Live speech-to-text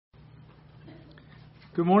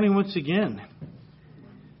Good morning once again.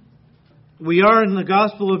 We are in the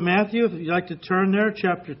Gospel of Matthew. If you'd like to turn there,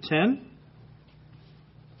 chapter 10.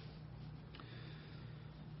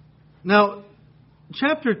 Now,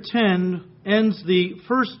 chapter 10 ends the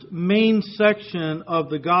first main section of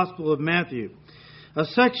the Gospel of Matthew, a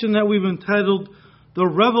section that we've entitled The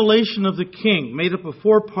Revelation of the King, made up of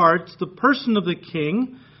 4 parts: the person of the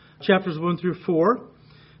King, chapters 1 through 4,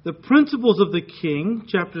 the principles of the King,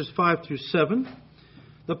 chapters 5 through 7,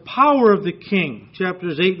 the power of the King,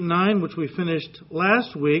 chapters 8 and 9, which we finished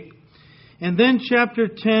last week. And then chapter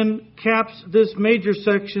 10 caps this major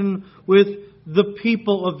section with the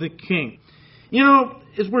people of the King. You know,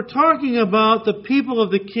 as we're talking about the people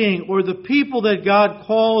of the King, or the people that God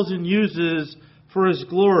calls and uses for His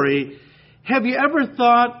glory, have you ever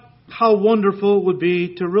thought how wonderful it would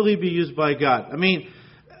be to really be used by God? I mean,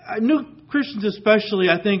 new Christians especially,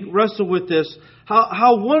 I think, wrestle with this.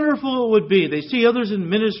 How wonderful it would be. They see others in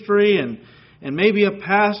ministry and maybe a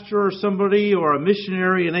pastor or somebody or a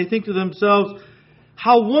missionary, and they think to themselves,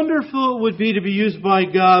 how wonderful it would be to be used by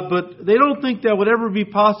God, but they don't think that would ever be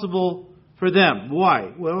possible for them.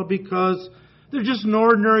 Why? Well, because they're just an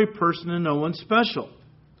ordinary person and no one's special.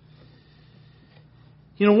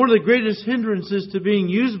 You know, one of the greatest hindrances to being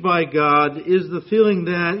used by God is the feeling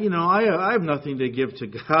that, I have nothing to give to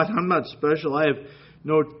God. I'm not special. I have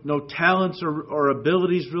no talents or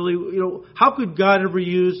abilities, really. How could God ever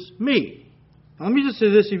use me? Let me just say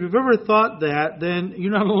this. If you've ever thought that, then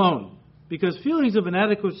you're not alone. Because feelings of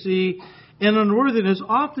inadequacy and unworthiness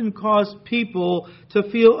often cause people to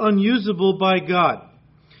feel unusable by God.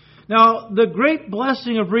 Now, the great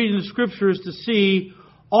blessing of reading the Scripture is to see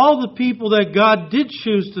all the people that God did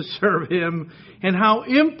choose to serve Him and how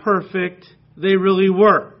imperfect they really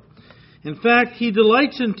were. In fact, He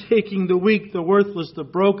delights in taking the weak, the worthless, the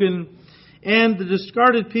broken, and the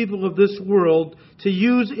discarded people of this world to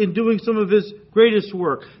use in doing some of His greatest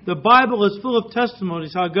work. The Bible is full of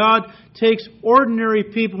testimonies how God takes ordinary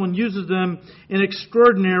people and uses them in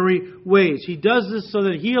extraordinary ways. He does this so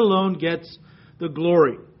that He alone gets the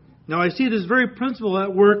glory. Now, I see this very principle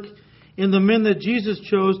at work in the men that Jesus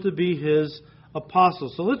chose to be His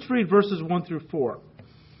apostles. So let's read verses 1 through 4.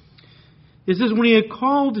 It says, when He had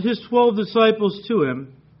called His 12 disciples to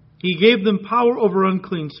Him, He gave them power over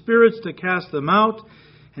unclean spirits to cast them out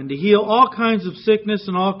and to heal all kinds of sickness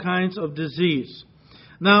and all kinds of disease.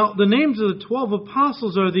 Now, the names of the 12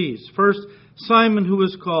 apostles are these. First, Simon, who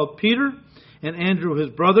is called Peter, and Andrew, his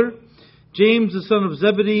brother, James, the son of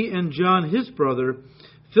Zebedee, and John, his brother,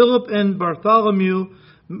 Philip and Bartholomew,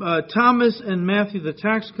 Thomas and Matthew, the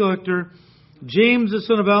tax collector, James, the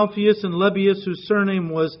son of Alphaeus, and Lebbaeus, whose surname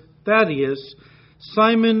was Thaddeus,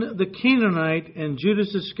 Simon the Canaanite, and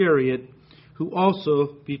Judas Iscariot, who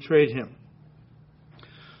also betrayed Him.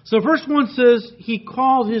 So verse 1 says, He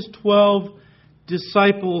called His 12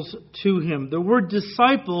 disciples to Him. The word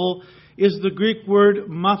disciple is the Greek word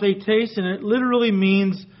mathetes, and it literally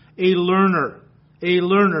means a learner. A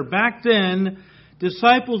learner. Back then,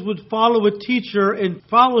 disciples would follow a teacher and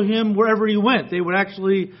follow him wherever he went. They would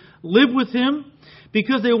actually live with him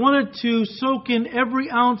because they wanted to soak in every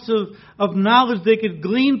ounce of knowledge they could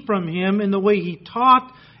glean from him in the way he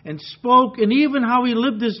taught and spoke and even how he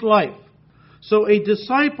lived his life. So a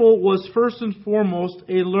disciple was first and foremost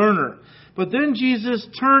a learner. But then Jesus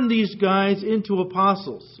turned these guys into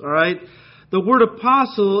apostles. All right? The word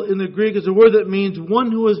apostle in the Greek is a word that means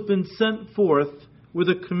one who has been sent forth with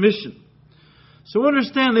a commission. So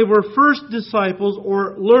understand, they were first disciples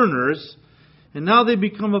or learners, and now they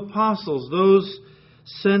become apostles, those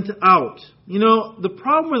sent out. The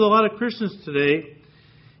problem with a lot of Christians today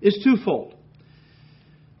is twofold.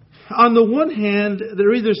 On the one hand,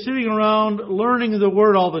 they're either sitting around learning the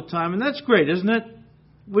Word all the time, and that's great, isn't it?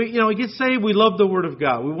 We get saved, we love the Word of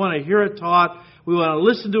God. We want to hear it taught. We want to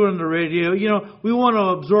listen to it on the radio. We want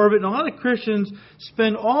to absorb it. And a lot of Christians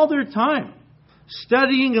spend all their time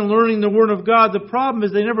studying and learning the Word of God. The problem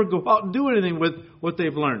is they never go out and do anything with what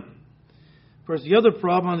they've learned. Of course, the other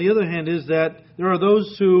problem, on the other hand, is that there are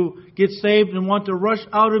those who get saved and want to rush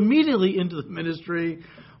out immediately into the ministry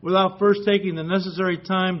without first taking the necessary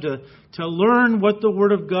time to learn what the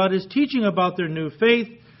Word of God is teaching about their new faith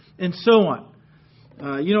and so on.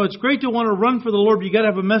 It's great to want to run for the Lord, but you got to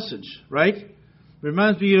have a message, right? It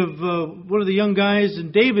reminds me of one of the young guys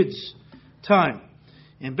in David's time.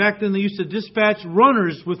 And back then they used to dispatch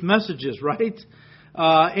runners with messages, right?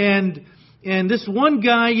 And this one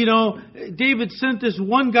guy, David sent this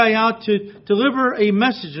one guy out to deliver a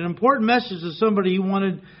message, an important message to somebody he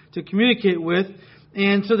wanted to communicate with.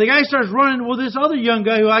 And so the guy starts running. Well, this other young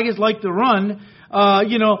guy who I guess liked to run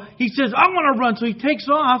He says, I want to run. So he takes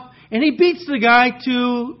off and he beats the guy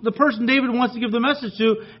to the person David wants to give the message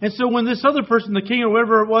to. And so when this other person, the king or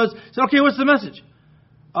whatever it was, said, okay, what's the message?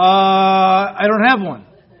 I don't have one.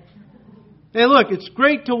 Hey, look, it's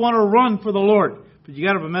great to want to run for the Lord, but you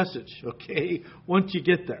got to have a message, okay, once you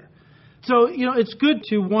get there. So, it's good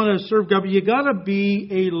to want to serve God, but you got to be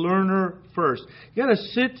a learner first. You got to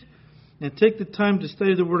sit and take the time to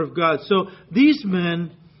study the Word of God. So these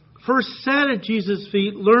men first sat at Jesus'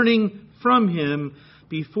 feet, learning from Him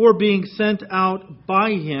before being sent out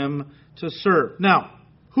by Him to serve. Now,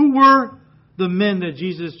 who were the men that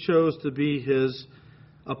Jesus chose to be His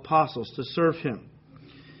apostles, to serve Him?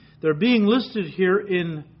 They're being listed here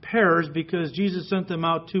in pairs because Jesus sent them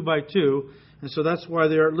out 2 by 2. And so that's why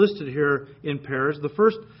they are listed here in pairs. The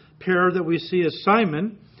first pair that we see is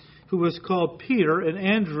Simon, who was called Peter, and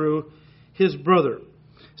Andrew, his brother.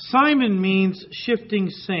 Simon means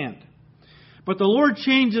shifting sand. But the Lord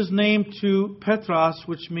changed his name to Petros,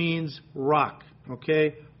 which means rock.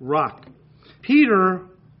 Okay? Rock. Peter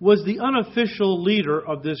was the unofficial leader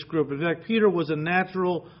of this group. In fact, Peter was a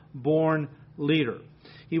natural-born leader.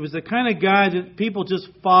 He was the kind of guy that people just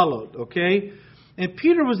followed, okay? And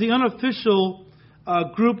Peter was the unofficial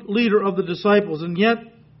group leader of the disciples, and yet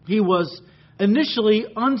he was initially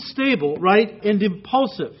unstable, right, and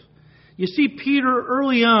impulsive. You see Peter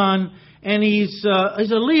early on, and he's a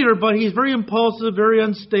leader, but he's very impulsive, very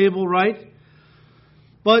unstable, right?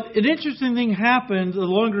 But an interesting thing happened the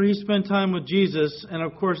longer he spent time with Jesus, and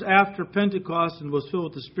of course after Pentecost and was filled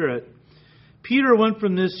with the Spirit. Peter went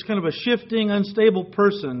from this kind of a shifting, unstable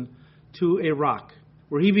person to a rock,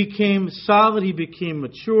 where he became solid, he became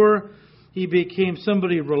mature, he became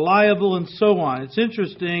somebody reliable, and so on. It's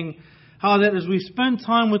interesting how that as we spend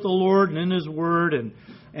time with the Lord and in His Word and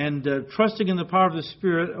trusting in the power of the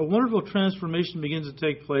Spirit, a wonderful transformation begins to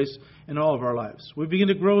take place in all of our lives. We begin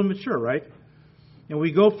to grow and mature, right? And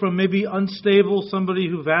we go from maybe unstable, somebody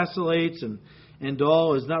who vacillates and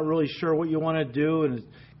all is not really sure what you want to do, and it's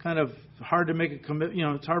kind of hard to make a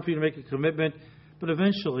commitment. It's hard for you to make a commitment, but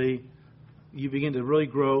eventually you begin to really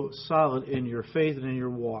grow solid in your faith and in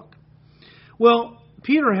your walk. Well,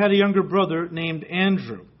 Peter had a younger brother named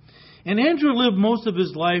Andrew. And Andrew lived most of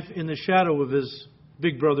his life in the shadow of his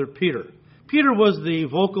big brother Peter. Peter was the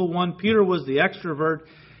vocal one. Peter was the extrovert.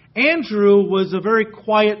 Andrew was a very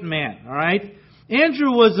quiet man, all right? Andrew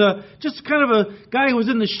was just kind of a guy who was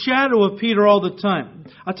in the shadow of Peter all the time.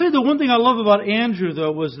 I'll tell you the one thing I love about Andrew,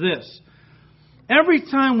 though, was this. Every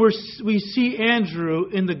time we see Andrew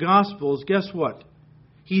in the Gospels, guess what?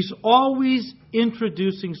 He's always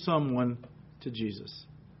introducing someone to Jesus.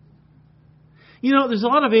 There's a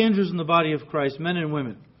lot of Andrews in the body of Christ, men and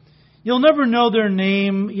women. You'll never know their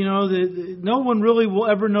name. No one really will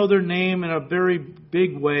ever know their name in a very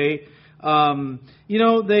big way.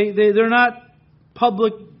 They're not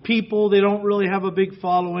public people. They don't really have a big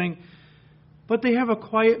following. But they have a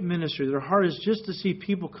quiet ministry. Their heart is just to see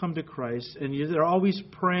people come to Christ. And they're always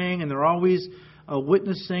praying, and they're always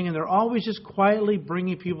witnessing, and they're always just quietly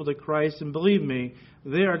bringing people to Christ. And believe me,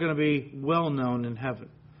 they are going to be well known in heaven.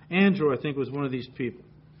 Andrew, I think, was one of these people.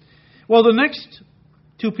 Well, the next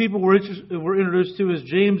two people we're introduced to is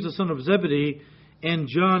James, the son of Zebedee, and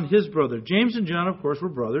John, his brother. James and John, of course, were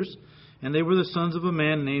brothers, and they were the sons of a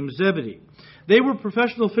man named Zebedee. They were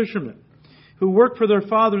professional fishermen who worked for their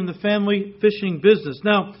father in the family fishing business.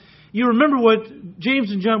 Now, you remember what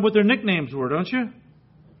James and John, what their nicknames were, don't you?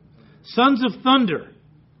 Sons of Thunder.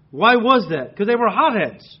 Why was that? Because they were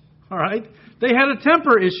hotheads, all right? They had a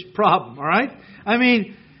temper-ish problem, all right? I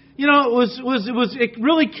mean, it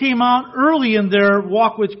really came out early in their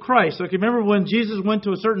walk with Christ. Okay, remember when Jesus went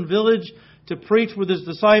to a certain village to preach with His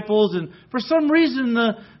disciples, and for some reason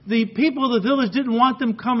the people of the village didn't want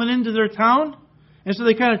them coming into their town, and so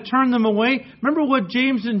they kind of turned them away. Remember what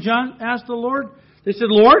James and John asked the Lord? They said,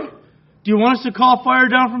 Lord, do you want us to call fire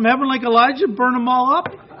down from heaven like Elijah and burn them all up?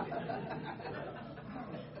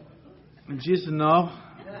 And Jesus said, no.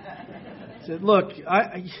 He said, look,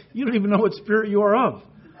 you don't even know what spirit you are of.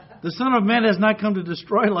 The Son of Man has not come to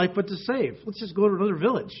destroy life, but to save. Let's just go to another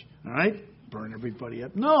village, all right? Burn everybody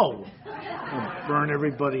up. No. Don't burn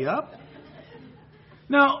everybody up.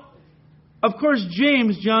 Now, of course,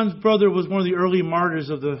 James, John's brother, was one of the early martyrs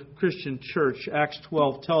of the Christian church. Acts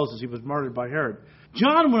 12 tells us he was martyred by Herod.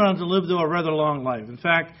 John went on to live, though, a rather long life. In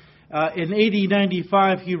fact, in AD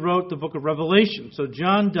 95, he wrote the book of Revelation. So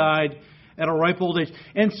John died at a ripe old age.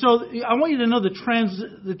 And so I want you to know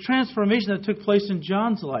the transformation that took place in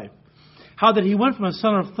John's life. How that he went from a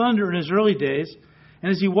son of thunder in his early days,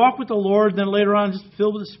 and as he walked with the Lord, then later on just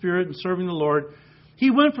filled with the Spirit and serving the Lord, he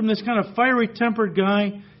went from this kind of fiery tempered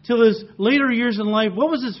guy till his later years in life, what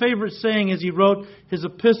was his favorite saying as he wrote his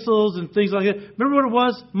epistles and things like that? Remember what it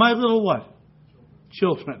was? My little what?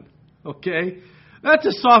 Children. Okay? That's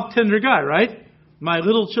a soft, tender guy, right? My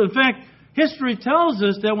little children. In fact, history tells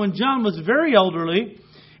us that when John was very elderly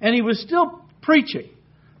and he was still preaching,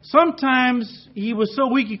 sometimes he was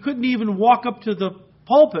so weak he couldn't even walk up to the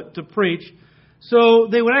pulpit to preach. So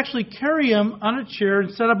they would actually carry him on a chair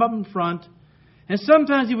and set him up in front. And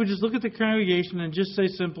sometimes he would just look at the congregation and just say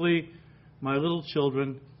simply, my little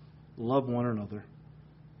children, love one another.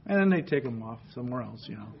 And then they take him off somewhere else,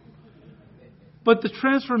 But the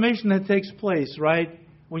transformation that takes place, right,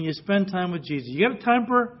 when you spend time with Jesus. You got a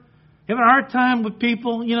temper? You having a hard time with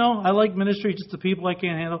people? I like ministry, just the people I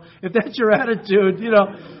can't handle. If that's your attitude, you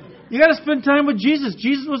got to spend time with Jesus.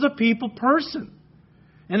 Jesus was a people person.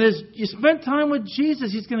 And as you spend time with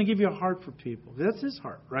Jesus, He's going to give you a heart for people. That's His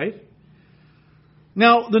heart, right?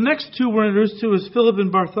 Now, the next two we're introduced to is Philip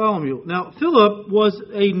and Bartholomew. Now, Philip was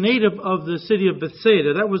a native of the city of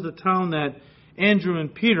Bethsaida. That was the town that Andrew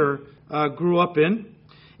and Peter grew up in.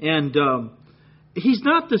 And he's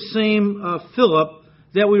not the same Philip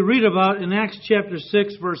that we read about in Acts chapter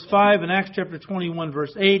 6, verse 5, and Acts chapter 21,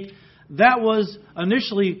 verse 8. That was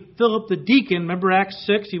initially Philip the deacon. Remember Acts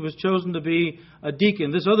 6? He was chosen to be a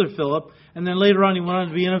deacon. This other Philip. And then later on he went on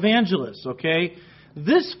to be an evangelist. Okay?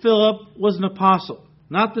 This Philip was an apostle.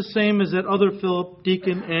 Not the same as that other Philip,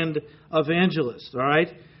 deacon and evangelist. All right?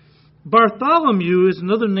 Bartholomew is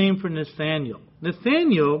another name for Nathanael.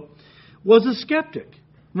 Nathanael was a skeptic.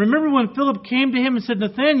 Remember when Philip came to him and said,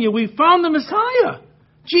 Nathanael, we found the Messiah,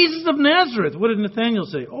 Jesus of Nazareth. What did Nathanael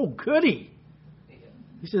say? Oh, goody.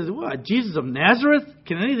 He says, what? Jesus of Nazareth?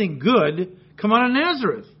 Can anything good come out of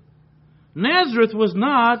Nazareth? Nazareth was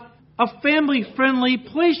not a family-friendly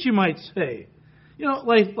place, you might say.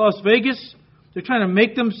 Like Las Vegas, they're trying to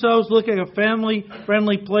make themselves look like a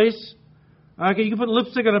family-friendly place. Okay, you can put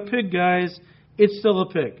lipstick on a pig, guys. It's still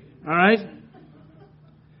a pig. All right?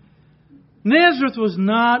 Nazareth was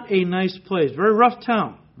not a nice place. Very rough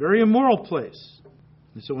town. Very immoral place.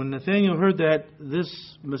 And so when Nathanael heard that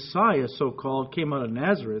this Messiah, so-called, came out of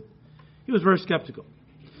Nazareth, he was very skeptical.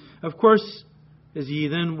 Of course, as he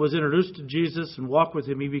then was introduced to Jesus and walked with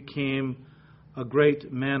him, he became a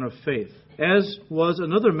great man of faith. As was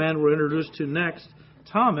another man we're introduced to next,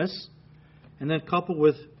 Thomas, and then coupled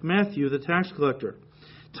with Matthew, the tax collector.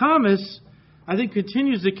 Thomas, I think,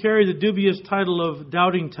 continues to carry the dubious title of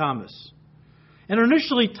Doubting Thomas. And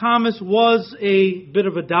initially, Thomas was a bit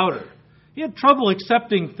of a doubter. He had trouble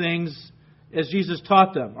accepting things as Jesus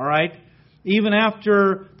taught them, all right? Even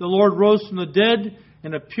after the Lord rose from the dead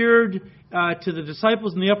and appeared to the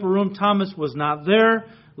disciples in the upper room, Thomas was not there.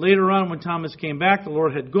 Later on, when Thomas came back, the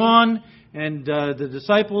Lord had gone, and the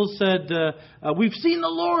disciples said, we've seen the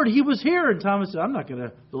Lord, He was here. And Thomas said, I'm not going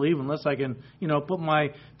to believe unless I can, put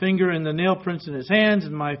my finger in the nail prints in His hands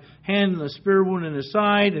and my hand in the spear wound in His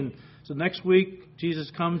side. And so next week, Jesus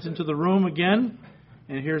comes into the room again,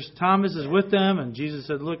 and here's Thomas is with them, and Jesus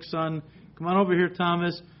said, look, son, come on over here,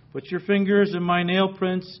 Thomas, put your fingers in my nail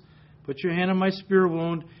prints, put your hand in my spear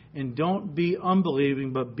wound, and don't be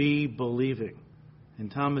unbelieving, but be believing.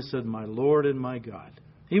 And Thomas said, my Lord and my God.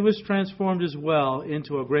 He was transformed as well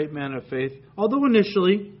into a great man of faith, although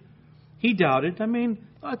initially he doubted.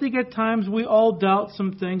 I think at times we all doubt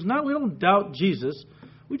some things. We don't doubt Jesus.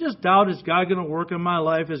 We just doubt, is God going to work in my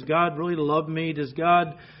life? Does God really love me? Does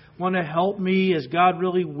God want to help me? Is God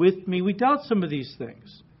really with me? We doubt some of these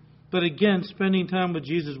things. But again, spending time with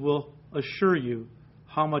Jesus will assure you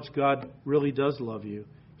how much God really does love you.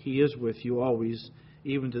 He is with you always,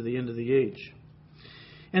 even to the end of the age.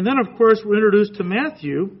 And then, of course, we're introduced to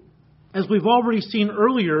Matthew. As we've already seen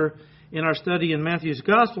earlier in our study in Matthew's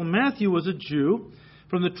Gospel, Matthew was a Jew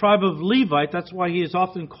from the tribe of Levi. That's why he is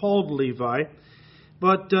often called Levi.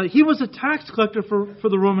 But he was a tax collector for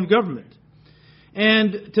the Roman government.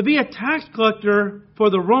 And to be a tax collector for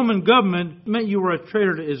the Roman government meant you were a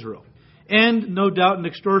traitor to Israel. And no doubt an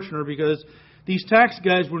extortioner, because these tax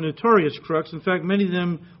guys were notorious crooks. In fact, many of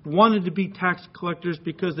them wanted to be tax collectors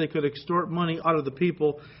because they could extort money out of the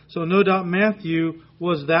people. So no doubt Matthew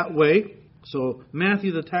was that way. So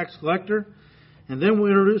Matthew the tax collector. And then we're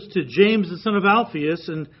introduced to James the son of Alphaeus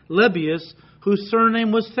and Lebbaeus, whose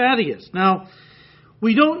surname was Thaddeus. Now,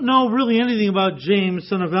 we don't know really anything about James,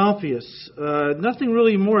 son of Alphaeus. Nothing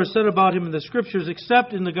really more is said about him in the Scriptures,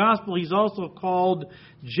 except in the Gospel he's also called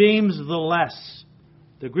James the Less.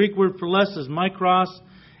 The Greek word for less is mikros,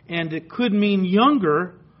 and it could mean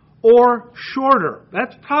younger or shorter.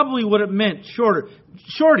 That's probably what it meant, shorter.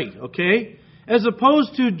 Shorty, okay? As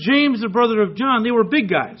opposed to James, the brother of John, they were big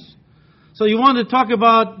guys. So you wanted to talk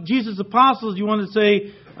about Jesus' apostles, you wanted to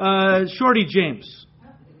say Shorty James.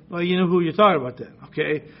 Well, you know who you're talking about then,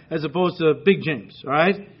 okay? As opposed to Big James, all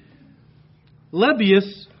right?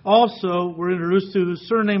 Lebbeus also we're introduced to, whose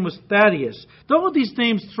surname was Thaddeus. Don't let these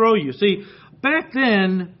names throw you. See, back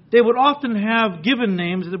then, they would often have given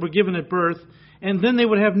names that were given at birth, and then they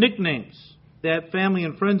would have nicknames that family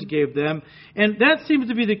and friends gave them. And that seems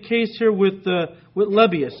to be the case here with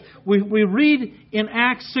Lebbeus. We read in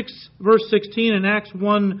Acts 6, verse 16,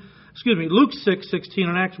 and Luke 6, 16,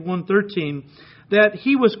 and Acts 1, 13, that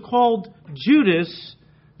he was called Judas,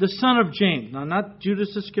 the son of James. Now, not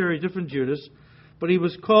Judas Iscariot, different Judas, but he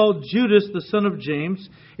was called Judas, the son of James.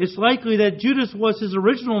 It's likely that Judas was his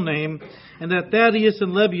original name, and that Thaddeus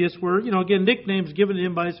and Lebbeus were, again, nicknames given to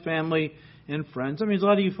him by his family and friends. I mean, there's a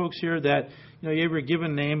lot of you folks here that, you have your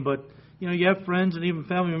given name, but, you have friends and even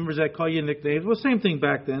family members that call you nicknames. Well, same thing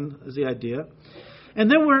back then is the idea.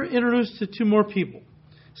 And then we're introduced to two more people.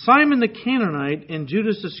 Simon the Canaanite and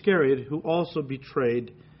Judas Iscariot, who also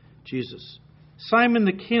betrayed Jesus. Simon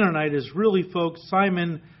the Canaanite is really, folks,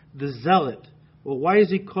 Simon the Zealot. Well, why is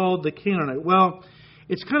he called the Canaanite? Well,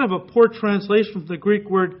 it's kind of a poor translation from the Greek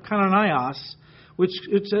word kananios, which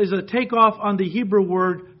is a takeoff on the Hebrew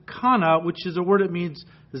word kana, which is a word that means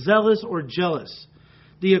zealous or jealous.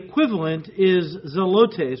 The equivalent is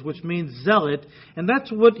zelotes, which means zealot, and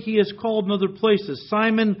that's what he is called in other places.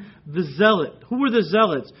 Simon the Zealot. Who were the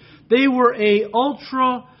Zealots? They were a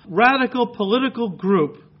ultra-radical political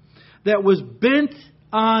group that was bent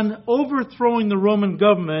on overthrowing the Roman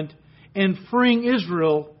government and freeing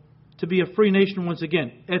Israel to be a free nation once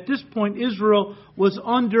again. At this point, Israel was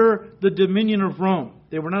under the dominion of Rome.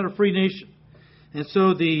 They were not a free nation. And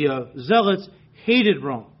so the Zealots hated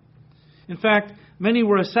Rome. In fact, many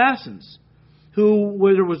were assassins who,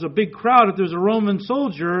 where there was a big crowd, if there was a Roman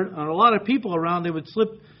soldier and a lot of people around, they would slip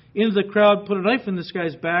into the crowd, put a knife in this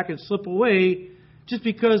guy's back, and slip away just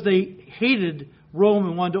because they hated Rome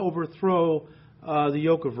and wanted to overthrow the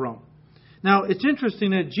yoke of Rome. Now, it's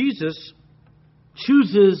interesting that Jesus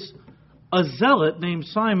chooses a zealot named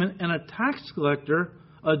Simon and a tax collector,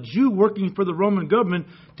 a Jew working for the Roman government,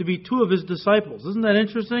 to be two of his disciples. Isn't that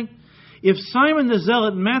interesting? If Simon the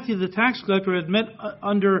Zealot and Matthew the tax collector had met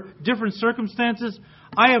under different circumstances,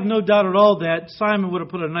 I have no doubt at all that Simon would have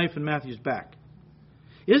put a knife in Matthew's back.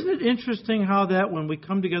 Isn't it interesting how that when we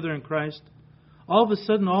come together in Christ, all of a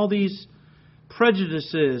sudden all these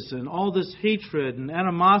prejudices and all this hatred and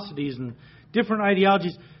animosities and different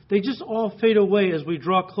ideologies, they just all fade away as we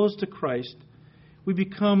draw close to Christ. We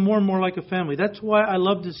become more and more like a family. That's why I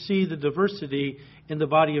love to see the diversity in the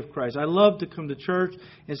body of Christ. I love to come to church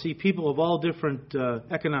and see people of all different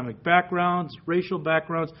economic backgrounds, racial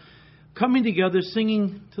backgrounds, coming together,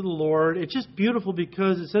 singing to the Lord. It's just beautiful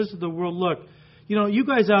because it says to the world, look, you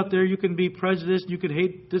guys out there, you can be prejudiced, you can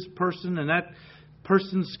hate this person and that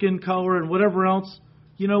person's skin color and whatever else.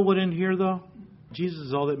 You know what in here, though? Jesus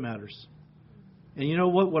is all that matters. And you know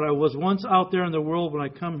what? What I was once out there in the world, when I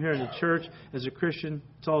come here in the church as a Christian,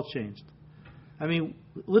 it's all changed. I mean,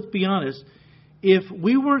 let's be honest. If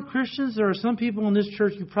we weren't Christians, there are some people in this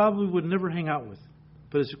church you probably would never hang out with.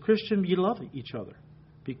 But as a Christian, you love each other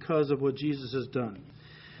because of what Jesus has done.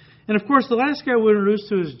 And of course, the last guy we're introduced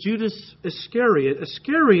to is Judas Iscariot.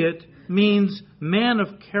 Iscariot means man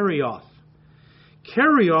of Kerioth.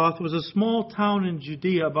 Kerioth was a small town in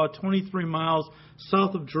Judea about 23 miles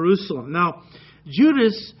south of Jerusalem. Now,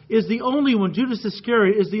 Judas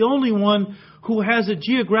Iscariot is the only one who has a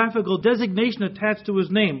geographical designation attached to his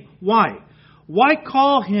name. Why? Why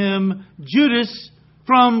call him Judas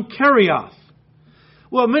from Kerioth?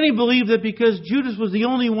 Well, many believe that because Judas was the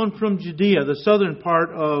only one from Judea, the southern part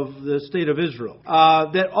of the state of Israel,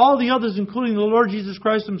 that all the others, including the Lord Jesus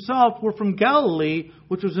Christ himself, were from Galilee,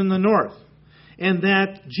 which was in the north. And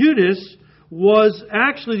that Judas was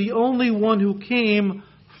actually the only one who came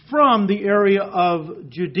from the area of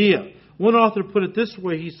Judea. One author put it this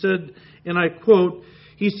way. He said, and I quote,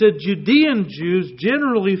 he said, Judean Jews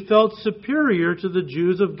generally felt superior to the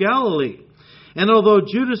Jews of Galilee. And although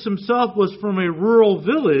Judas himself was from a rural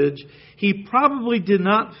village, he probably did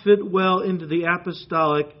not fit well into the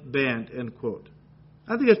apostolic band, end quote.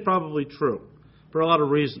 I think that's probably true for a lot of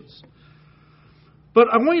reasons. But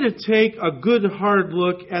I want you to take a good hard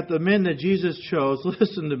look at the men that Jesus chose,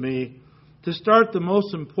 listen to me, to start the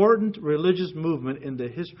most important religious movement in the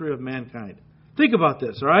history of mankind. Think about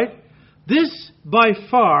this, all right? This, by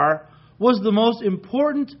far, was the most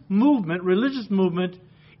important movement, religious movement,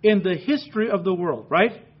 in the history of the world,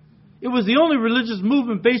 right? It was the only religious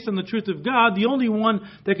movement based on the truth of God, the only one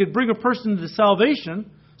that could bring a person to salvation.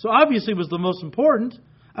 So obviously it was the most important.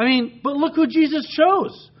 But look who Jesus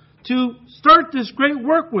chose to start this great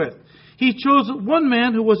work with. He chose one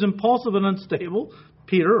man who was impulsive and unstable,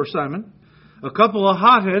 Peter or Simon, a couple of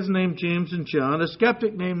hotheads named James and John, a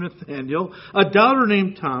skeptic named Nathaniel, a doubter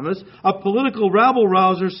named Thomas, a political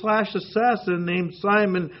rabble-rouser / assassin named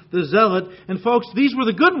Simon the Zealot. And folks, these were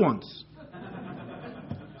the good ones.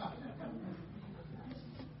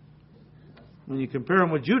 When you compare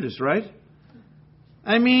them with Judas, right?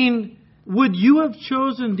 I mean, would you have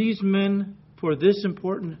chosen these men for this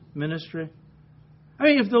important ministry? I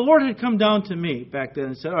mean, if the Lord had come down to me back then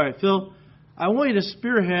and said, all right, Phil, I want you to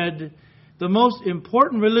spearhead the most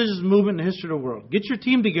important religious movement in the history of the world. Get your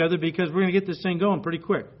team together because we're going to get this thing going pretty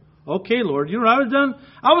quick. Okay, Lord. You know what I would have done?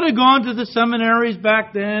 I would have gone to the seminaries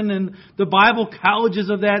back then and the Bible colleges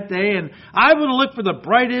of that day, and I would have looked for the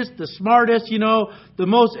brightest, the smartest, the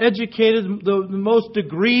most educated, the most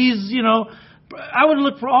degrees, I would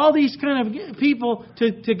look for all these kind of people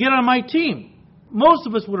to get on my team. Most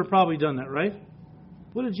of us would have probably done that, right?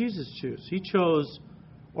 What did Jesus choose? He chose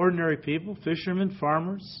ordinary people, fishermen,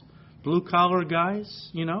 farmers, blue-collar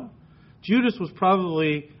guys, Judas was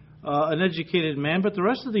probably an educated man, but the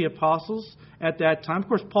rest of the apostles at that time, of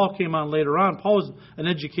course, Paul came on later on. Paul was an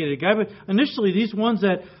educated guy, but initially these ones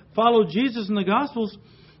that followed Jesus in the Gospels,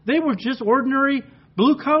 they were just ordinary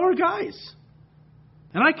blue-collar guys.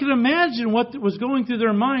 And I can imagine what was going through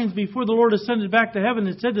their minds before the Lord ascended back to heaven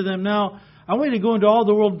and said to them, now, I want you to go into all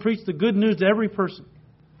the world and preach the good news to every person.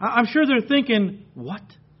 I'm sure they're thinking, what?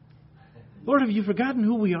 Lord, have you forgotten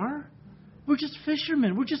who we are? We're just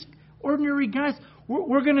fishermen. We're just ordinary guys.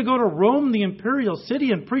 We're going to go to Rome, the imperial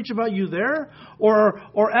city, and preach about you there? Or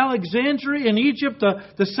Alexandria in Egypt,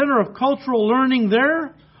 the center of cultural learning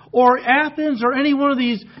there? Or Athens, or any one of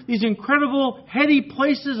these incredible, heady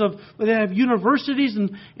places that have universities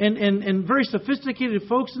and very sophisticated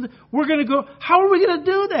folks. We're going to go. How are we going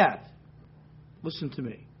to do that? Listen to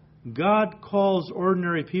me. God calls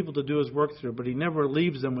ordinary people to do His work through, but He never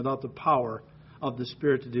leaves them without the power of the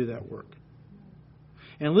Spirit to do that work.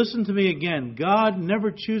 And listen to me again. God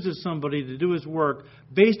never chooses somebody to do His work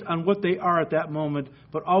based on what they are at that moment,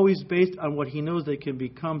 but always based on what He knows they can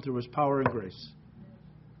become through His power and grace.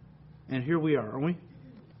 And here we are, aren't we?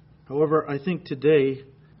 However, I think today,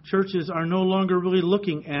 churches are no longer really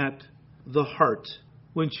looking at the heart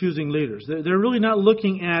when choosing leaders. They're really not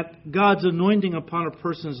looking at God's anointing upon a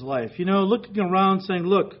person's life. Looking around saying,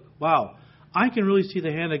 look, wow, I can really see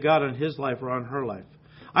the hand of God on his life or on her life.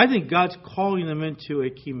 I think God's calling them into a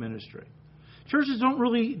key ministry. Churches don't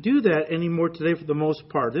really do that anymore today for the most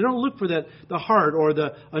part. They don't look for the heart or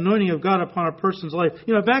the anointing of God upon a person's life.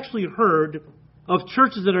 I've actually heard of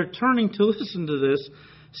churches that are turning to, listen to this,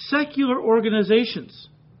 secular organizations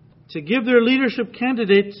to give their leadership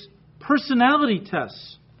candidates personality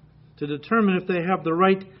tests to determine if they have the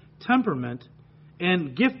right temperament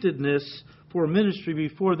and giftedness for ministry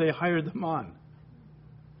before they hire them on.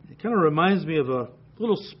 It kind of reminds me of a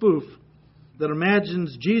little spoof that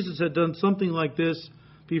imagines Jesus had done something like this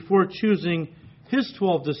before choosing His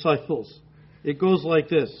 12 disciples. It goes like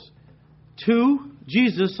this. To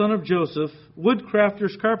Jesus, son of Joseph,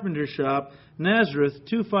 Woodcrafter's Carpenter Shop, Nazareth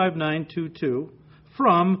 25922,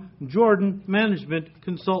 from Jordan Management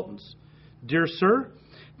Consultants. Dear Sir,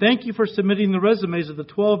 thank you for submitting the resumes of the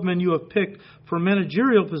 12 men you have picked for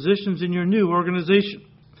managerial positions in your new organization.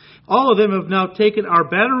 All of them have now taken our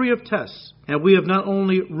battery of tests, and we have not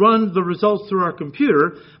only run the results through our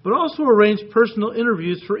computer, but also arranged personal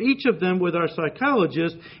interviews for each of them with our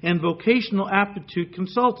psychologist and vocational aptitude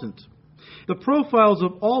consultant. The profiles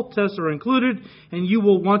of all tests are included, and you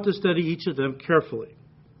will want to study each of them carefully.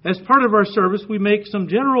 As part of our service, we make some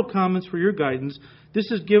general comments for your guidance. This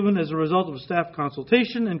is given as a result of staff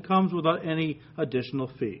consultation and comes without any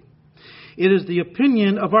additional fee. It is the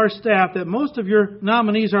opinion of our staff that most of your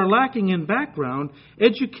nominees are lacking in background,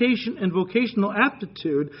 education, and vocational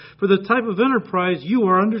aptitude for the type of enterprise you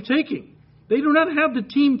are undertaking. They do not have the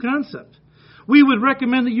team concept. We would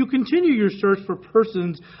recommend that you continue your search for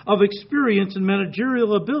persons of experience and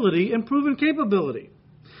managerial ability and proven capability.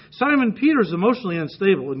 Simon Peter is emotionally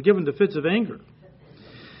unstable and given to fits of anger.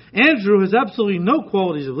 Andrew has absolutely no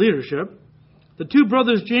qualities of leadership. The two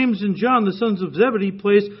brothers, James and John, the sons of Zebedee,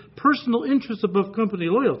 place personal interest above company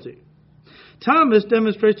loyalty. Thomas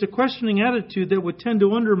demonstrates a questioning attitude that would tend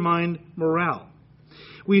to undermine morale.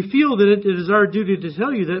 We feel that it is our duty to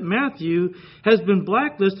tell you that Matthew has been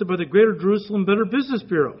blacklisted by the Greater Jerusalem Better Business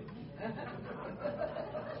Bureau.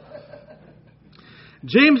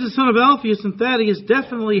 James, the son of Alphaeus, and Thaddeus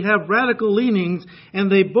definitely have radical leanings,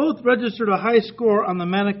 and they both registered a high score on the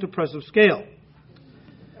manic-depressive scale.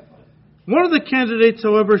 One of the candidates,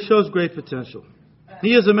 however, shows great potential.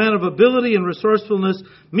 He is a man of ability and resourcefulness,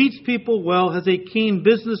 meets people well, has a keen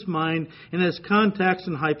business mind, and has contacts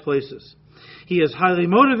in high places. He is highly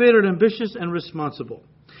motivated, ambitious, and responsible.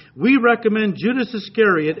 We recommend Judas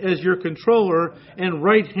Iscariot as your controller and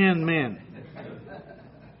right-hand man.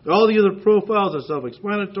 All the other profiles are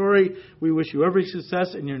self-explanatory. We wish you every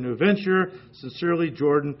success in your new venture. Sincerely,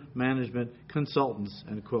 Jordan Management Consultants,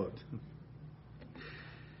 end quote.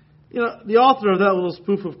 The author of that little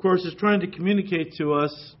spoof, of course, is trying to communicate to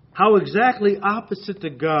us how exactly opposite to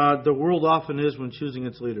God the world often is when choosing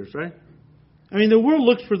its leaders, right? I mean, the world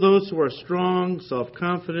looks for those who are strong,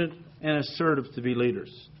 self-confident, and assertive to be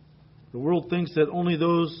leaders. The world thinks that only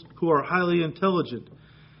those who are highly intelligent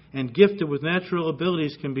and gifted with natural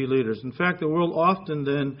abilities can be leaders. In fact, the world often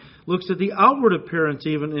then looks at the outward appearance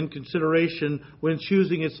even in consideration when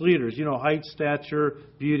choosing its leaders. Height, stature,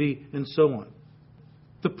 beauty, and so on.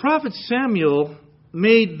 The prophet Samuel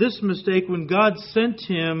made this mistake when God sent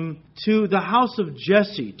him to the house of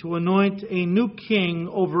Jesse to anoint a new king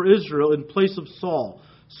over Israel in place of Saul.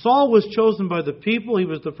 Saul was chosen by the people. He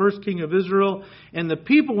was the first king of Israel. And the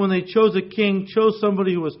people, when they chose a king, chose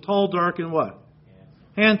somebody who was tall, dark, and what?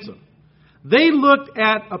 Handsome. They looked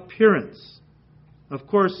at appearance. Of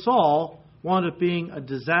course, Saul wound up being a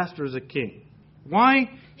disaster as a king. Why?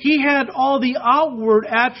 He had all the outward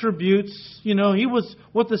attributes. He was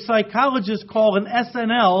what the psychologists call an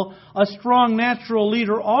SNL, a strong natural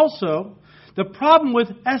leader also. The problem with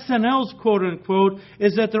SNLs, quote unquote,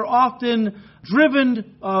 is that they're often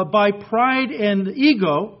driven by pride and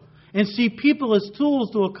ego and see people as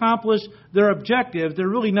tools to accomplish their objectives. They're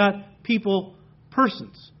really not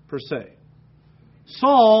persons, per se.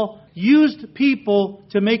 Saul used people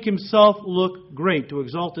to make himself look great, to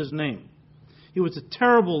exalt his name. He was a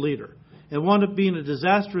terrible leader and wound up being a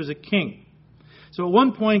disaster as a king. So at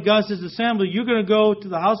one point, God says to Samuel, you're going to go to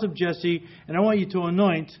the house of Jesse, and I want you to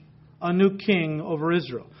anoint a new king over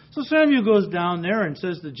Israel. So Samuel goes down there and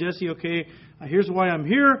says to Jesse, okay, here's why I'm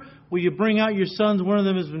here. Will you bring out your sons? One of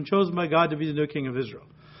them has been chosen by God to be the new king of Israel.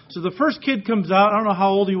 So the first kid comes out. I don't know how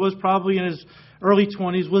old he was, probably in his early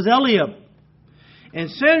 20s, was Eliab. And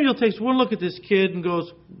Samuel takes one look at this kid and goes,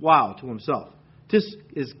 wow, to himself. This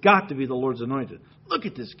has got to be the Lord's anointed. Look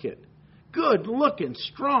at this kid. Good looking,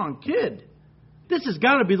 strong kid. This has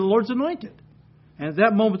got to be the Lord's anointed. And at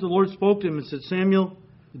that moment the Lord spoke to him and said, Samuel,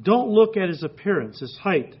 don't look at his appearance, his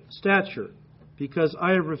height, stature, because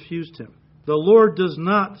I have refused him. The Lord does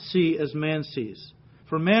not see as man sees.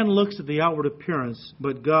 For man looks at the outward appearance,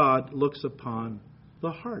 but God looks upon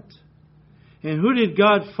the heart. And who did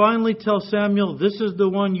God finally tell Samuel, this is the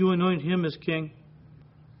one you anoint him as king?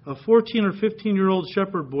 A 14 or 15-year-old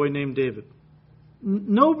shepherd boy named David.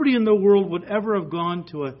 Nobody in the world would ever have gone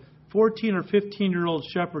to a 14 or 15-year-old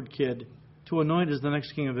shepherd kid to anoint as the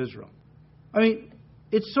next king of Israel. I mean,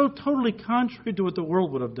 it's so totally contrary to what the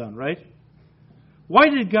world would have done, right? Why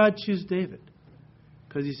did God choose David?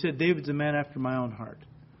 Because he said, David's a man after my own heart.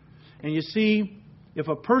 And you see, if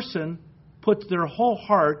a person puts their whole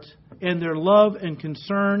heart and their love and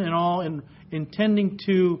concern and all in tending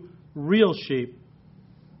to real sheep,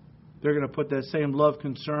 they're going to put that same love,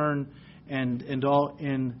 concern, and all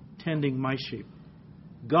in tending my sheep.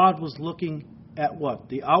 God was looking at what?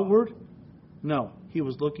 The outward? No, He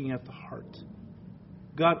was looking at the heart.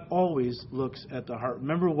 God always looks at the heart.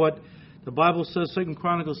 Remember what the Bible says, 2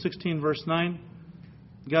 Chronicles 16, verse 9?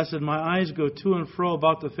 God said, my eyes go to and fro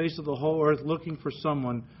about the face of the whole earth, looking for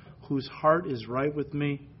someone whose heart is right with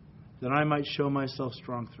me, that I might show myself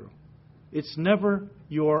strong through. It's never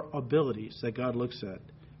your abilities that God looks at.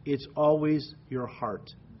 It's always your heart.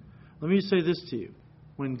 Let me say this to you.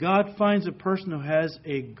 When God finds a person who has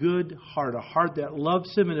a good heart, a heart that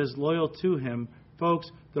loves Him and is loyal to Him, folks,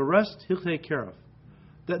 the rest He'll take care of.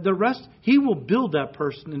 The rest, He will build that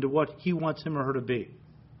person into what He wants him or her to be.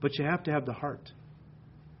 But you have to have the heart.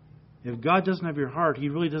 If God doesn't have your heart, He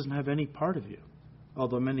really doesn't have any part of you,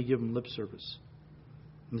 although many give Him lip service.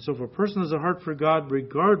 And so if a person has a heart for God,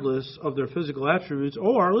 regardless of their physical attributes,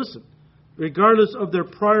 or, listen, regardless of their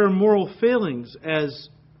prior moral failings as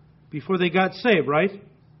before they got saved, right?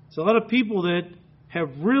 It's a lot of people that have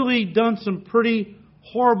really done some pretty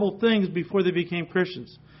horrible things before they became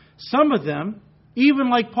Christians. Some of them, even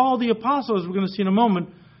like Paul the Apostle, as we're going to see in a moment,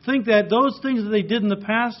 think that those things that they did in the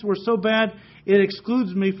past were so bad, it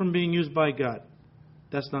excludes me from being used by God.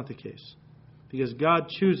 That's not the case. Because God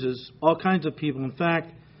chooses all kinds of people. In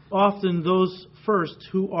fact, often those first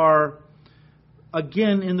who are,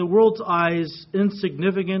 again, in the world's eyes,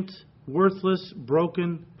 insignificant, worthless,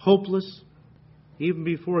 broken, hopeless, even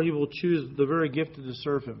before He will choose the very gifted to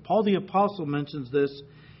serve Him. Paul the Apostle mentions this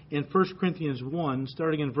in 1 Corinthians 1,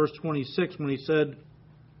 starting in verse 26, when he said,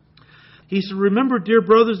 He said, remember, dear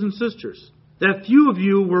brothers and sisters, that few of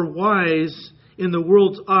you were wise in the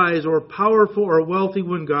world's eyes or powerful or wealthy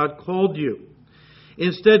when God called you.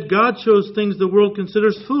 Instead, God chose things the world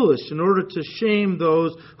considers foolish in order to shame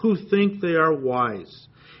those who think they are wise.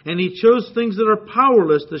 And He chose things that are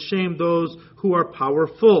powerless to shame those who are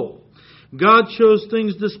powerful. God chose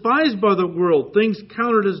things despised by the world, things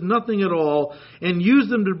counted as nothing at all, and used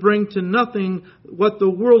them to bring to nothing what the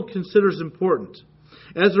world considers important.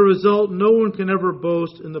 As a result, no one can ever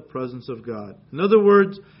boast in the presence of God. In other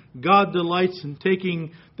words, God delights in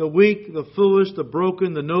taking the weak, the foolish, the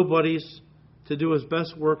broken, the nobodies to do His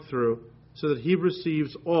best work through so that He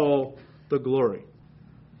receives all the glory.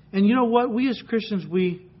 And you know what? We as Christians,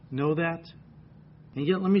 we know that. And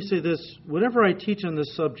yet, let me say this. Whenever I teach on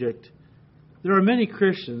this subject, there are many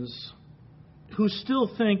Christians who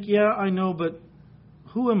still think, yeah, I know, but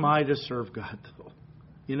who am I to serve God, though?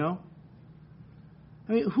 You know?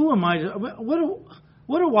 I mean, who am I to...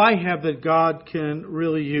 What do I have that God can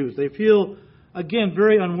really use? They feel, again,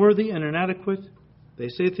 very unworthy and inadequate. They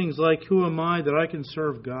say things like, who am I that I can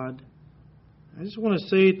serve God? I just want to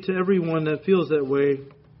say to everyone that feels that way,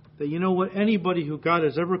 that you know what? Anybody who God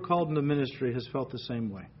has ever called into ministry has felt the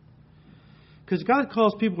same way. Because God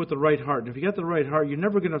calls people with the right heart. And if you got the right heart, you're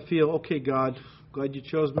never going to feel, okay, God, glad you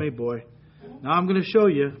chose me, boy. Now I'm going to show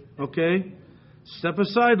you, okay? Step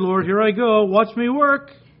aside, Lord. Here I go. Watch me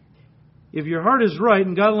work. If your heart is right,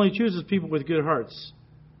 and God only chooses people with good hearts,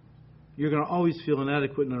 you're going to always feel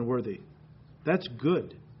inadequate and unworthy. That's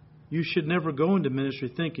good. You should never go into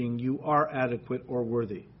ministry thinking you are adequate or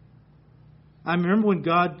worthy. I remember when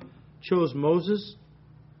God chose Moses.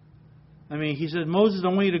 I mean, He said, Moses, I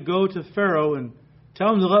want you to go to Pharaoh and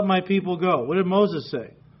tell him to let my people go. What did Moses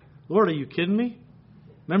say? Lord, are you kidding me?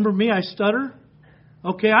 Remember me? I stutter.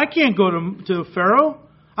 Okay, I can't go to Pharaoh.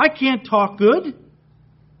 I can't talk good.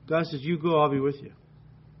 God says, you go, I'll be with you.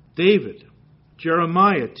 David,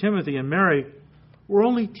 Jeremiah, Timothy, and Mary were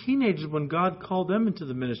only teenagers when God called them into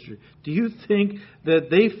the ministry. Do you think that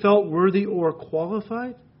they felt worthy or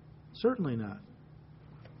qualified? Certainly not.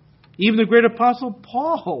 Even the great apostle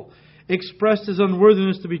Paul expressed his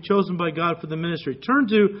unworthiness to be chosen by God for the ministry. Turn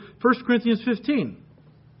to 1 Corinthians 15.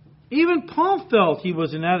 Even Paul felt he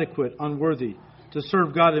was inadequate, unworthy to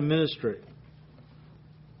serve God in ministry.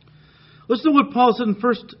 Listen to what Paul said in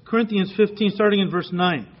 1 Corinthians 15, starting in verse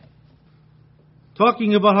 9.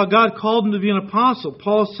 Talking about how God called him to be an apostle.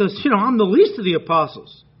 Paul says, I'm the least of the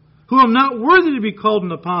apostles, who am not worthy to be called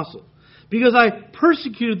an apostle, because I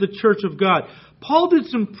persecuted the church of God. Paul did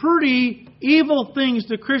some pretty evil things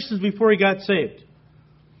to Christians before he got saved.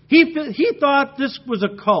 He thought this was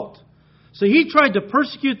a cult. So he tried to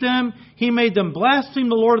persecute them. He made them blaspheme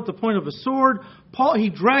the Lord at the point of a sword. He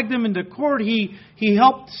dragged them into court. He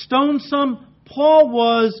helped stone some. Paul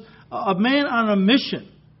was a man on a mission.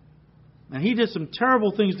 And he did some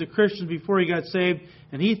terrible things to Christians before he got saved.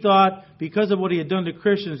 And he thought, because of what he had done to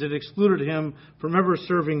Christians, it excluded him from ever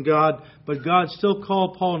serving God. But God still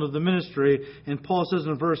called Paul into the ministry. And Paul says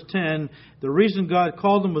in verse 10, the reason God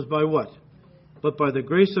called him was by what? But by the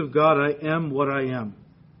grace of God, I am what I am.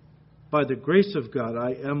 By the grace of God,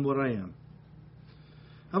 I am what I am.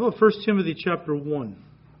 How about 1 Timothy chapter 1?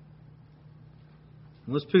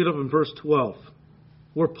 Let's pick it up in verse 12.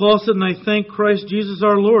 Where Paul said, and I thank Christ Jesus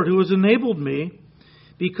our Lord, who has enabled me,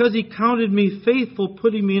 because He counted me faithful,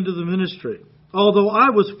 putting me into the ministry. Although I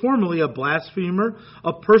was formerly a blasphemer,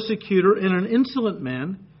 a persecutor, and an insolent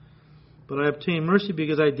man, but I obtained mercy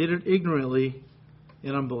because I did it ignorantly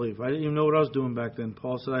in unbelief. I didn't even know what I was doing back then.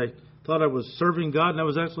 Paul said, I thought I was serving God, and I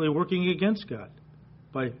was actually working against God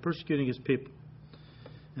by persecuting His people.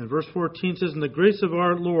 And verse 14 says, and the grace of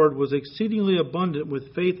our Lord was exceedingly abundant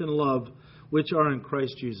with faith and love, which are in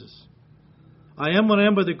Christ Jesus. I am what I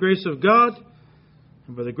am by the grace of God,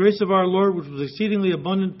 and by the grace of our Lord, which was exceedingly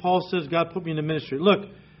abundant. Paul says, God put me in the ministry. Look,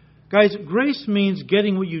 guys, grace means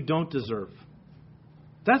getting what you don't deserve.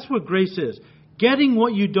 That's what grace is. Getting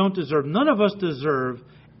what you don't deserve. None of us deserve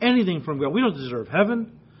anything from God. We don't deserve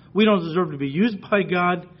heaven. We don't deserve to be used by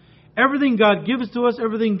God. Everything God gives to us,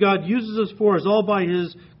 everything God uses us for is all by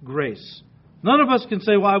His grace. None of us can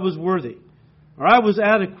say, well, I was worthy, or I was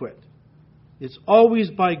adequate. It's always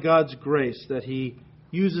by God's grace that He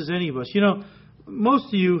uses any of us. Most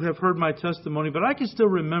of you have heard my testimony, but I can still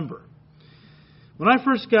remember. When I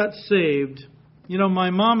first got saved, my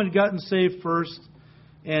mom had gotten saved first,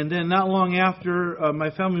 and then not long after,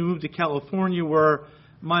 my family moved to California, where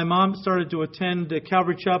my mom started to attend the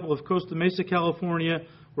Calvary Chapel of Costa Mesa, California,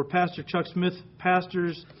 where Pastor Chuck Smith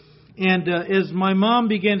pastors. And as my mom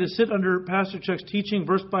began to sit under Pastor Chuck's teaching,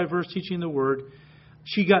 verse by verse, teaching the Word,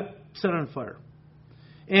 she got set on fire.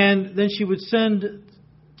 And then she would send,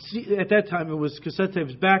 at that time it was cassette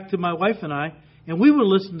tapes, back to my wife and I, and we would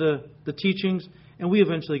listen to the teachings, and we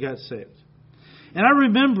eventually got saved. And I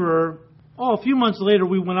remember, a few months later,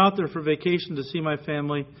 we went out there for vacation to see my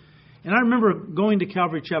family. And I remember going to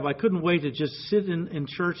Calvary Chapel. I couldn't wait to just sit in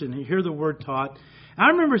church and hear the Word taught. And I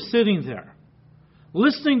remember sitting there,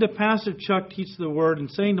 listening to Pastor Chuck teach the Word and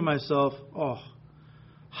saying to myself,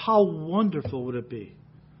 how wonderful would it be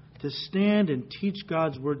to stand and teach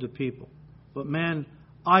God's Word to people. But man,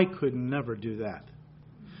 I could never do that.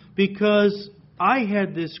 Because I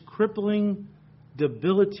had this crippling,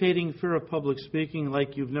 debilitating fear of public speaking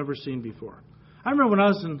like you've never seen before. I remember when I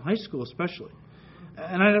was in high school especially,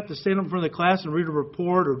 and I'd have to stand up in front of the class and read a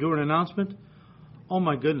report or do an announcement. Oh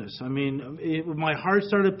my goodness. I mean, my heart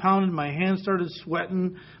started pounding, my hands started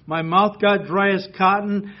sweating, my mouth got dry as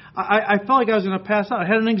cotton. I felt like I was going to pass out. I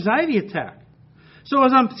had an anxiety attack. So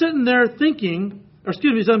as I'm sitting there as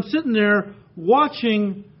I'm sitting there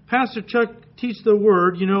watching Pastor Chuck teach the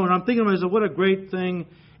Word, and I'm thinking to myself, what a great thing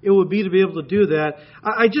it would be to be able to do that.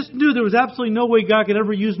 I just knew there was absolutely no way God could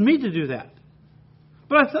ever use me to do that.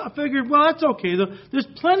 But I figured, well, that's okay. There's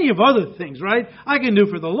plenty of other things, right, I can do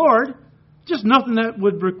for the Lord. Just nothing that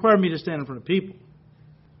would require me to stand in front of people.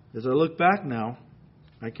 As I look back now,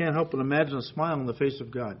 I can't help but imagine a smile on the face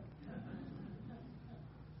of God.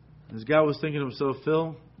 As God was thinking to himself,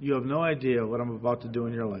 Phil, you have no idea what I'm about to do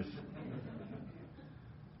in your life.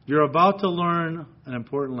 You're about to learn an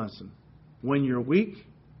important lesson. When you're weak,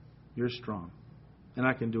 you're strong. And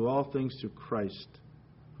I can do all things through Christ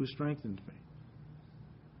who strengthens me.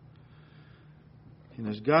 And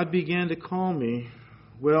as God began to call me,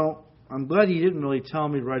 well, I'm glad He didn't really tell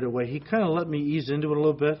me right away. He kind of let me ease into it a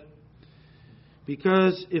little bit.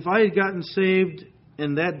 Because if I had gotten saved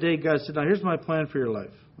and that day God said, now here's my plan for your life,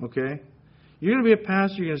 okay? You're going to be a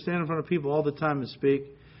pastor, you're going to stand in front of people all the time and speak.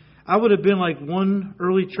 I would have been like one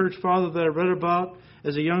early church father that I read about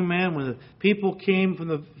as a young man when the people came from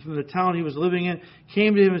the town he was living in,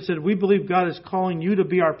 came to him and said, we believe God is calling you to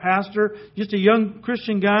be our pastor. Just a young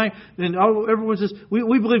Christian guy. And everyone says,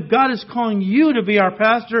 we believe God is calling you to be our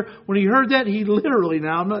pastor. When he heard that, he literally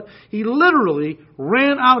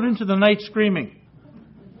ran out into the night screaming.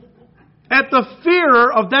 At the fear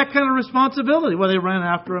of that kind of responsibility. Well, they ran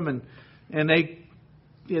after him and they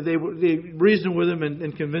reasoned with him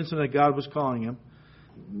and convinced him that God was calling him.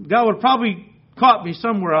 God would probably caught me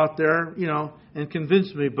somewhere out there, and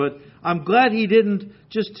convinced me. But I'm glad He didn't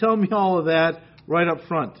just tell me all of that right up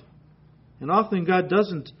front. And often God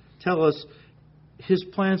doesn't tell us His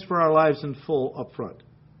plans for our lives in full up front.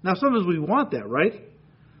 Now, sometimes we want that, right?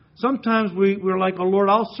 Sometimes we're like, oh, Lord,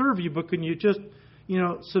 I'll serve you, but can you just,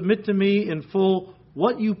 submit to me in full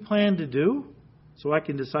what you plan to do so I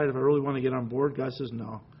can decide if I really want to get on board? God says,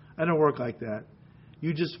 no, I don't work like that.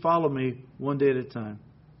 You just follow me one day at a time.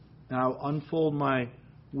 And I'll unfold my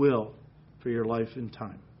will for your life in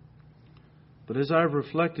time. But as I've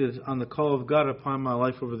reflected on the call of God upon my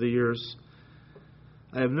life over the years,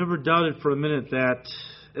 I have never doubted for a minute that,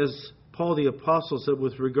 as Paul the Apostle said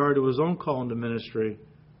with regard to his own call into ministry,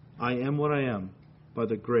 I am what I am by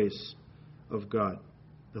the grace of God.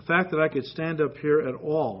 The fact that I could stand up here at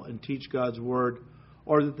all and teach God's Word,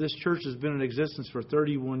 or that this church has been in existence for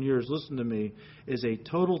 31 years, listen to me, is a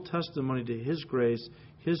total testimony to His grace,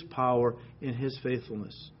 His power, and His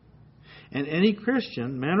faithfulness. And any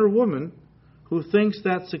Christian, man or woman, who thinks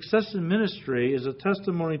that success in ministry is a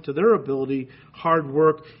testimony to their ability, hard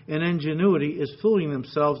work, and ingenuity is fooling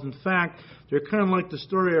themselves. In fact, they're kind of like the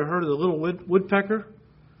story I heard of the little woodpecker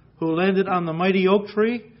who landed on the mighty oak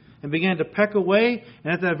tree and began to peck away.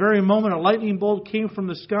 And at that very moment, a lightning bolt came from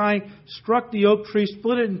the sky, struck the oak tree,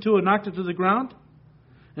 split it in two, and knocked it to the ground.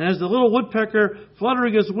 And as the little woodpecker,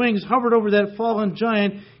 fluttering his wings, hovered over that fallen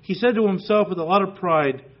giant, he said to himself with a lot of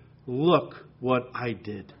pride, look what I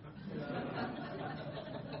did.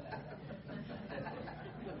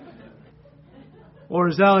 Or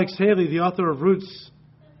as Alex Haley, the author of Roots,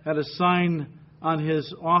 had a sign on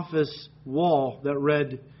his office wall that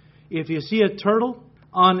read, if you see a turtle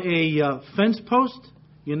on a fence post,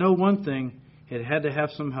 you know one thing, it had to have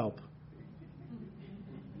some help.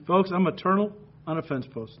 Folks, I'm a turtle on a fence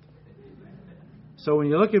post. So when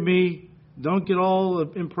you look at me, don't get all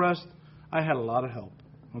impressed. I had a lot of help,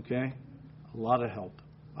 okay? A lot of help.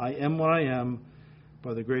 I am what I am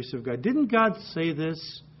by the grace of God. Didn't God say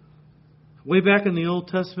this way back in the Old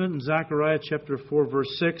Testament in Zechariah chapter 4,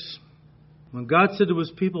 verse 6? When God said to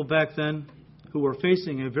His people back then, who were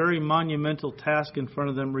facing a very monumental task in front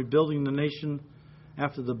of them, rebuilding the nation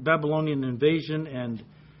after the Babylonian invasion and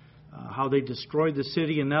how they destroyed the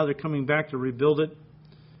city, and now they're coming back to rebuild it.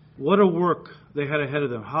 what a work they had ahead of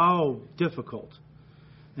them. How difficult.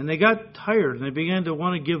 And they got tired and they began to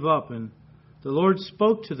want to give up. And the Lord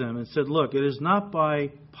spoke to them and said, look, it is not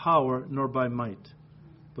by power nor by might,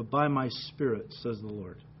 but by my Spirit, says the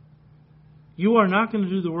Lord. You are not going to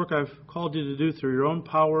do the work I've called you to do through your own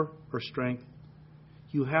power or strength.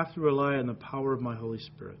 You have to rely on the power of my Holy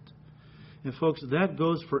Spirit. And folks, that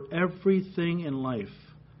goes for everything in life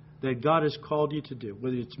that God has called you to do,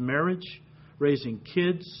 whether it's marriage, raising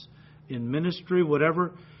kids, in ministry,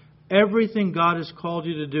 whatever. Everything God has called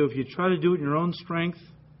you to do, if you try to do it in your own strength,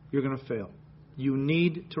 you're going to fail. You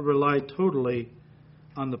need to rely totally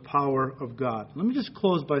on the power of God. Let me just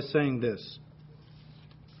close by saying this.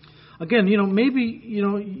 Again, maybe,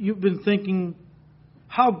 you've been thinking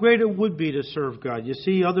how great it would be to serve God. You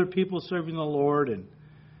see other people serving the Lord and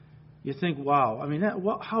you think, wow,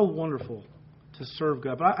 how wonderful to serve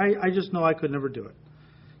God. But I just know I could never do it.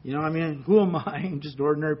 Who am I? I'm just an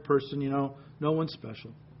ordinary person, no one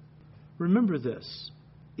special. Remember this.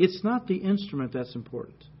 It's not the instrument that's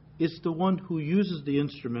important. It's the one who uses the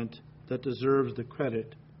instrument that deserves the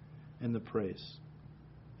credit and the praise.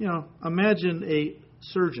 Imagine a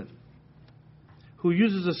surgeon who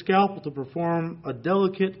uses a scalpel to perform a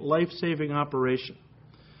delicate, life-saving operation.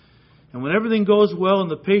 And when everything goes well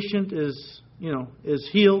and the patient is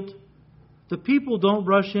healed, the people don't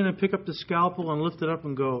rush in and pick up the scalpel and lift it up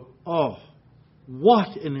and go, oh,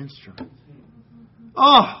 what an instrument.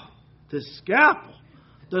 Oh, the scalpel,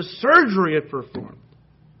 the surgery it performed.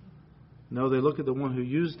 No, they look at the one who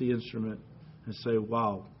used the instrument and say,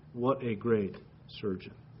 wow, what a great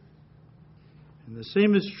surgeon. And the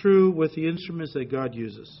same is true with the instruments that God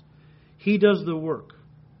uses. He does the work.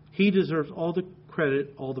 He deserves all the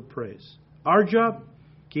credit, all the praise. Our job,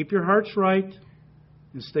 keep your hearts right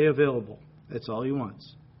and stay available. That's all He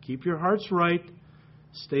wants. Keep your hearts right,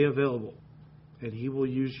 stay available, and He will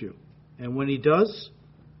use you. And when He does,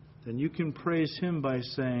 then you can praise Him by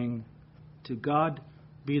saying, to God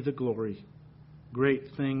be the glory. Great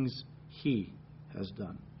things He has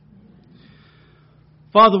done.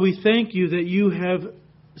 Father, we thank You that You have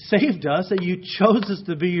saved us, that You chose us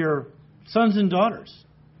to be Your sons and daughters.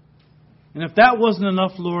 And if that wasn't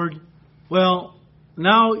enough, Lord, well,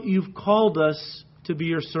 now You've called us to be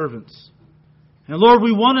Your servants. And Lord,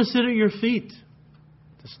 we want to sit at Your feet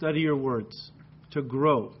to study Your words, to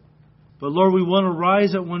grow. But Lord, we want to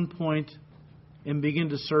rise at one point and begin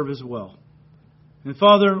to serve as well. And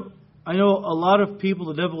Father, I know a lot of people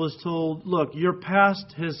the devil has told, look, your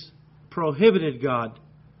past has prohibited God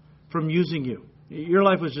from using you. Your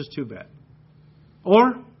life was just too bad.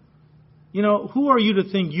 Or, who are you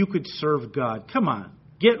to think you could serve God? Come on,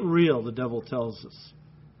 get real, the devil tells us.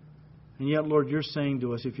 And yet, Lord, You're saying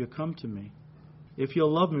to us, if you come to Me, if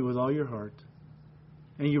you'll love Me with all your heart,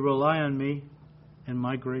 and you rely on Me and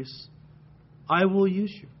My grace, I will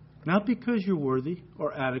use you. Not because you're worthy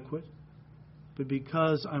or adequate, but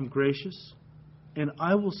because I'm gracious, and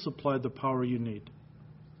I will supply the power you need.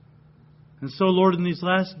 And so, Lord, in these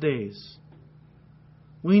last days,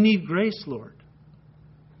 we need grace, Lord.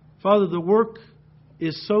 Father, the work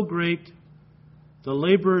is so great, the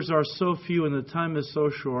laborers are so few, and the time is so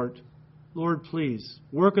short. Lord, please,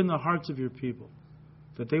 work in the hearts of Your people,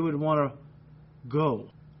 that they would want to go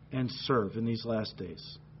and serve in these last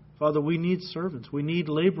days. Father, we need servants. We need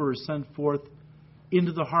laborers sent forth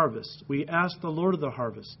into the harvest. We ask the Lord of the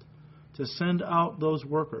harvest to send out those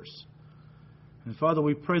workers. And Father,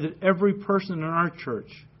 we pray that every person in our church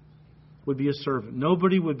would be a servant.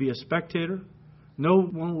 Nobody would be a spectator. No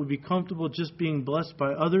one would be comfortable just being blessed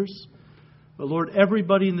by others. But Lord,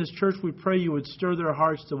 everybody in this church, we pray You would stir their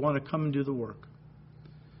hearts to want to come and do the work.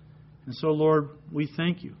 And so, Lord, we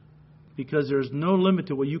thank You, because there is no limit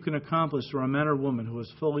to what You can accomplish through a man or woman who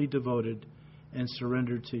is fully devoted and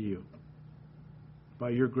surrendered to You. By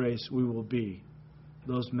Your grace, we will be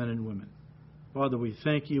those men and women. Father, we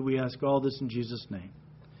thank You. We ask all this in Jesus' name.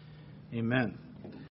 Amen.